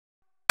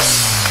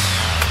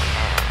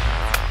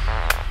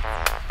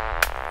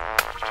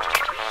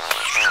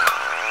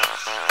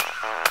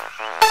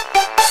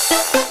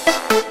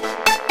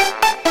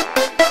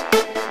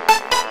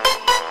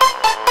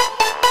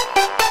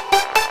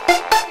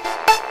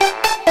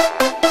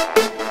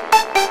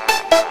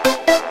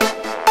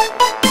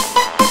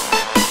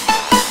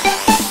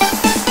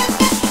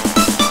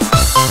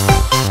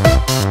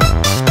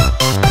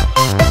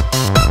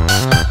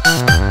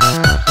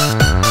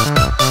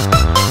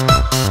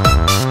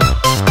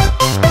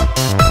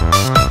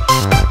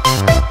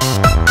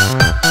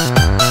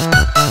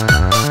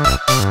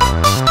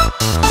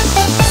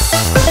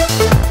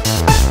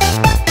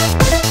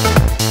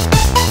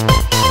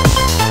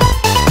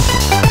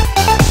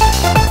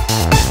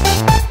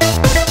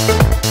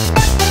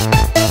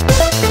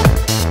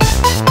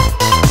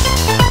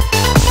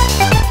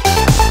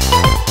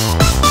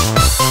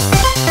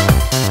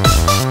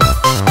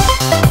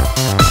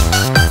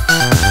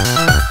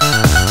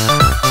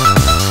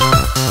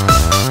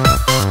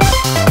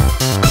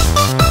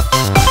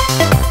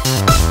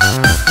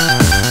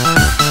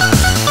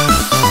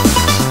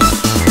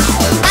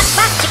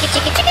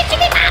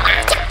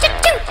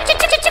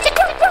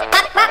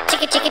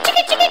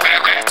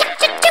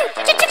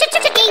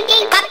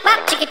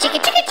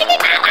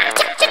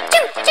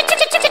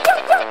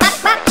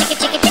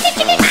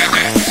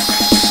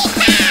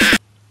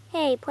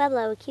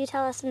Pueblo, can you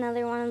tell us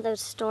another one of those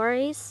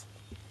stories?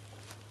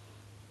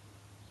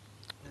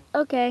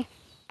 Okay.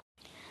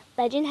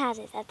 Legend has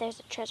it that there's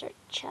a treasure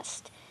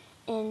chest,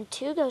 and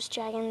 2 ghost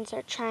dragons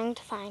are trying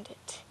to find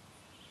it.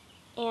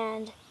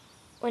 And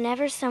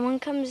whenever someone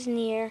comes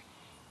near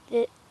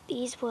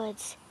these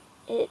woods,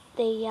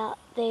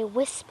 they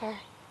whisper,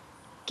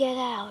 "Get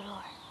out,"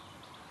 or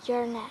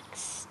 "You're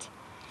next."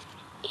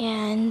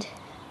 And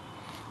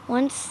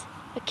once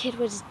a kid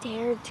was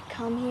dared to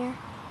come here,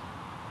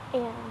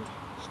 and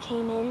he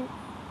came in,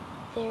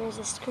 there was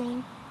a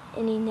scream,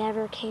 and he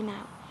never came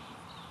out.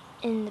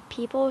 And the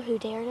people who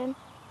dared him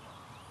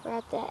were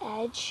at the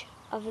edge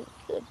of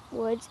the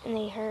woods, and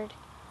they heard,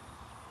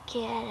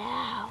 "Get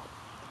out."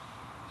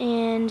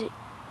 And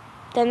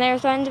then they were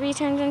threatened to be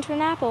turned into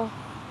an apple.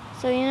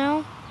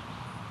 So,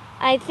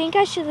 I think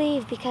I should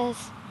leave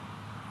because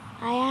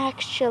I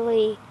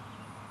actually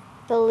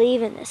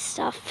believe in this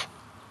stuff.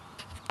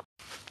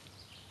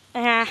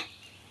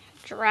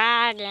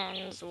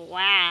 Dragons,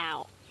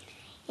 wow.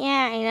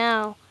 Yeah, I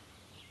know.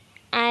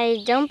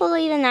 I don't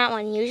believe in that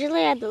one.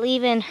 Usually I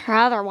believe in her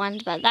other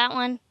ones, but that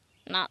one,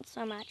 not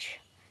so much.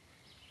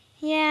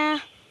 Yeah.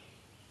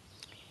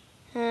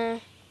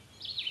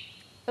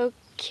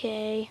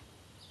 Okay.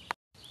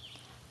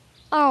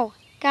 Oh,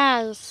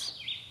 guys.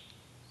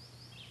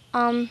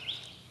 You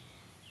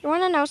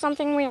want to know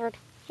something weird?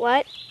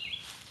 What?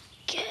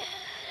 Get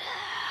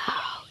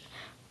out.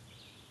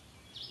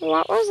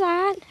 What was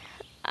that?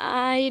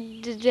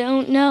 I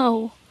don't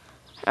know.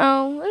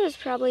 Oh, it was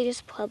probably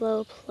just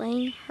Pueblo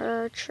playing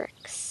her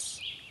tricks.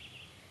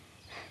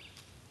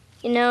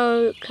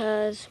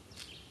 'Cause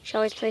she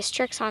always plays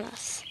tricks on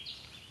us.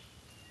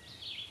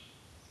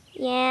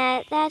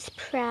 Yeah, that's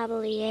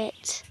probably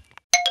it.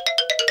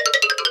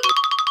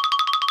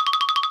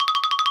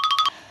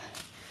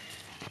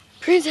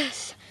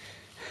 Princess,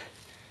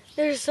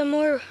 there's some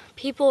more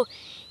people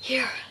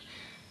here.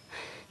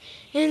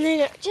 And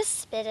they just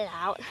spit it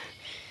out.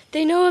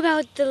 They know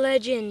about the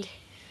legend.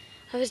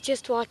 I was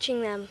just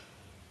watching them.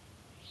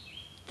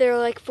 They're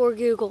like 4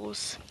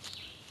 Googles.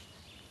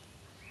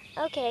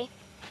 Okay.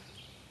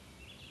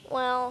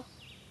 Well,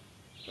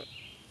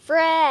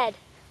 Fred.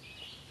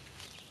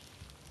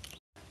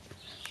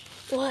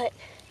 What?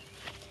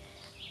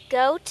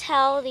 Go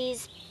tell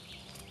these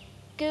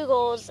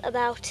Googles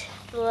about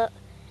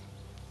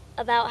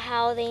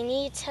how they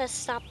need to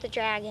stop the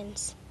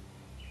dragons.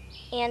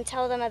 And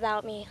tell them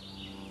about me.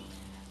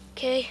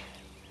 Okay?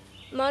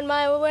 I'm on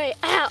my way.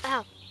 Ow,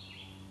 ow.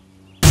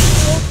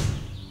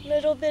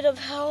 Little bit of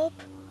help.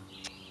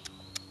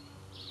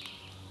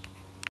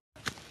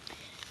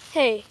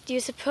 Hey, do you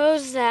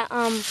suppose that,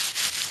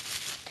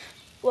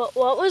 what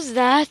was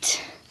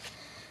that?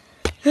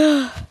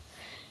 It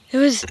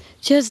was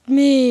just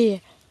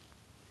me.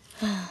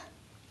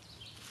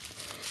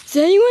 Does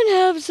anyone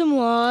have some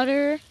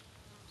water?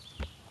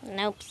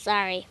 Nope,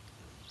 sorry.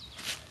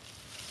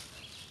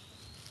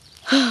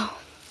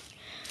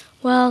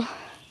 Well,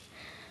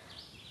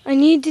 I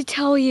need to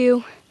tell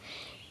you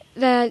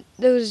that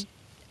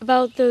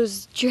about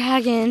those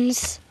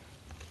dragons.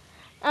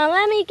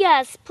 Let me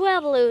guess,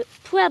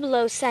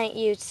 Pueblo sent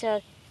you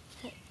to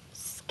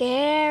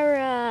scare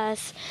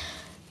us.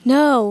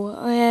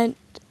 No,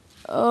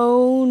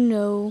 oh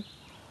no,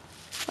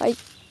 I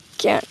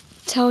can't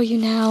tell you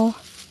now.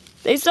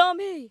 They saw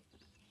me.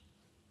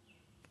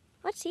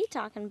 What's he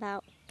talking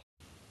about?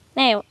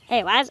 Hey,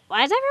 why is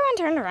everyone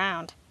turned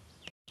around?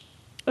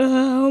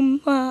 Oh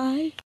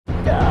my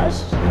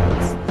gosh.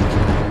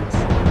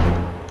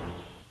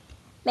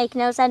 Make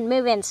no sudden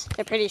movements.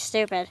 They're pretty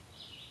stupid.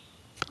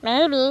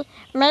 Maybe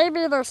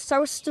they're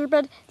so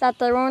stupid that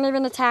they won't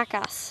even attack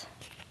us.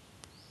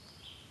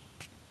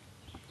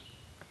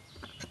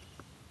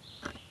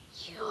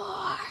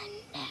 You're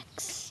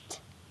next.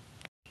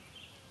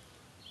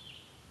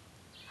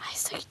 I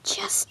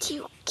suggest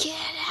you get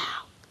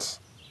out.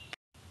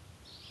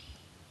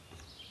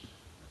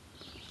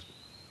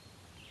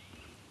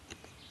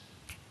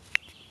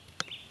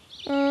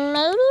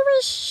 Maybe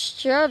we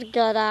should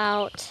get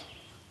out.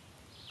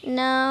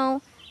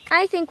 No,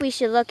 I think we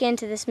should look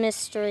into this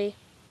mystery.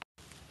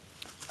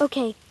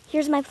 Okay,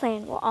 here's my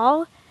plan. We'll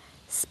all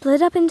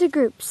split up into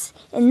groups,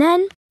 and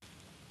then...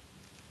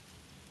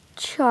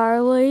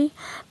 Charlie,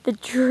 the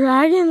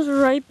dragon's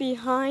right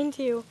behind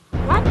you.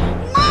 What?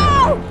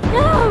 No!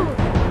 No!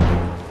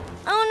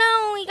 Oh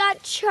no, we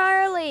got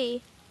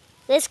Charlie.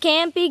 This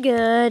can't be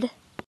good.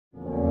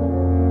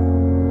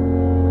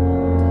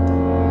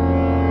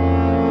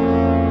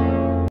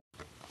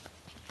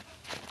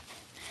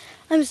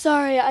 I'm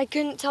sorry, I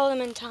couldn't tell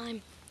them in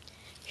time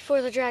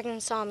before the dragon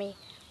saw me.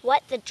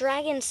 What? The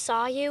dragon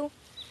saw you?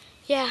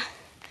 Yeah,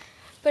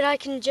 but I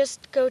can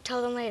just go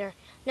tell them later.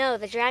 No,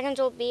 the dragons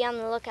will be on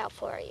the lookout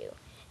for you.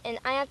 And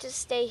I have to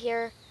stay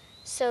here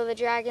so the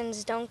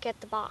dragons don't get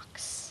the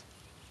box.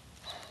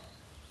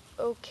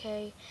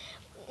 Okay.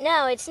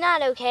 No, it's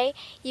not okay.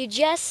 You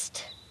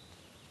just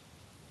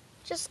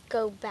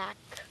go back.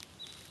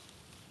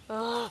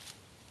 Ugh.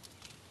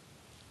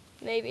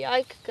 Maybe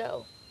I could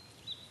go.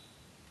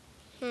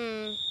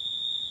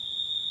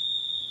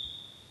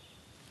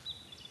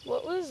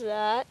 What was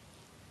that?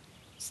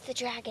 It's the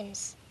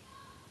dragons.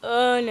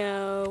 Oh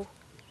no.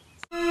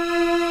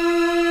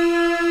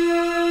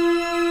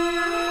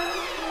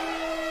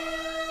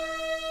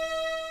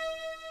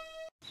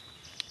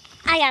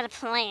 I got a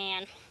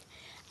plan.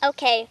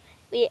 Okay,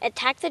 we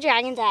attack the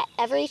dragons at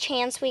every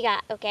chance we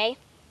got, okay?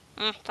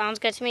 Sounds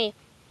good to me.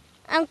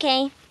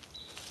 Okay.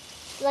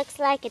 Looks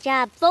like a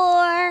job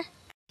for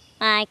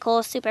my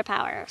cool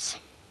superpowers.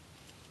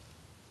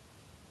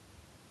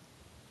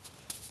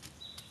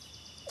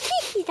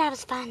 That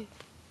was fun.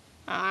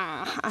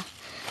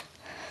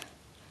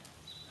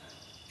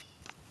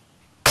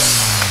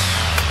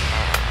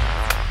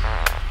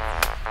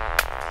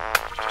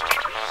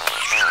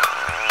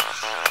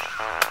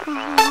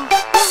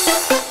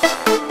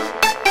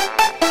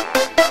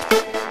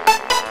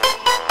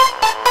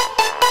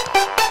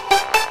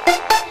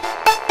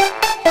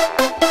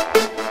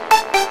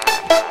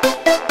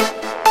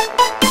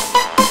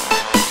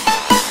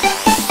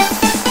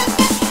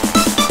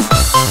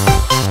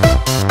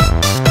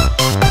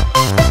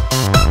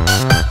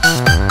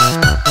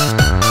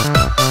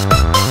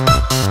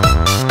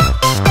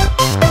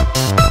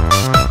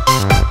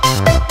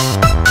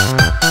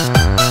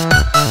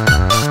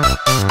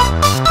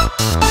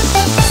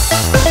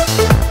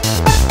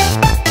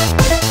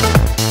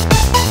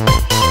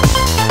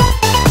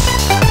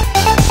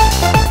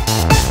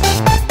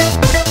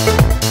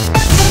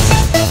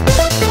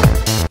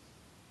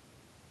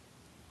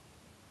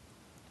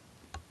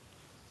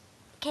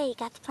 Okay, you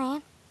got the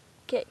plan?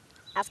 Okay,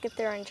 ask if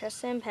they're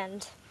interested in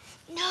pens.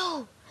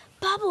 No,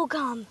 bubble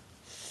gum.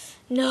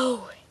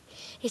 No,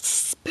 it's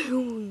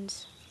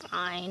spoons.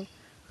 Fine.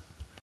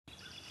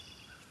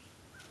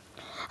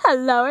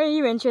 Hello, are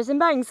you interested in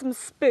buying some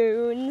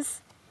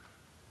spoons?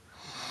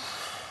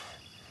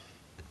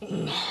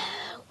 No.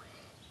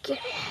 Get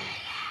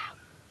out.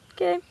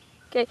 Okay,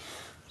 okay.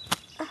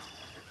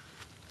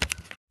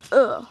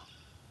 Ugh.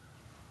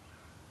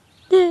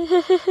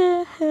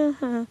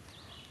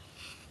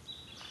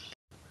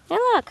 Hey,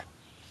 look.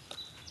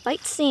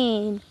 Fight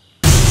scene.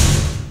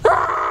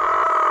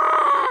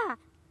 Ah!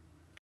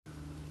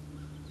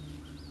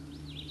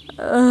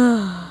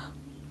 Ugh.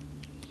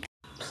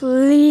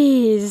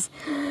 Please.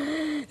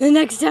 The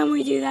next time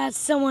we do that,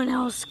 someone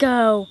else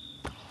go.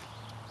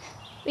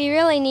 We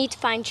really need to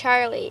find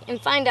Charlie and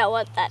find out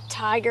what that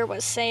tiger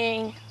was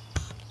saying.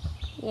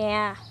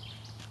 Yeah.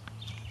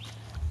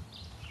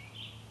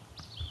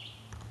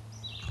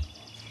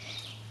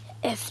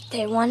 If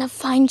they want to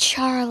find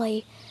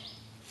Charlie,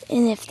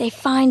 and if they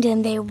find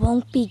him, they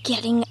won't be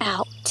getting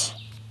out.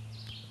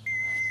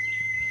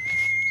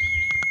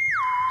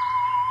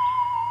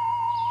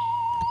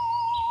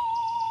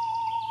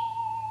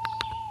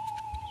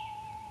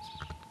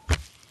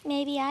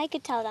 Maybe I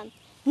could tell them.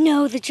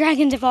 No, the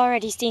dragons have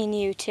already seen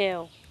you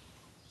too.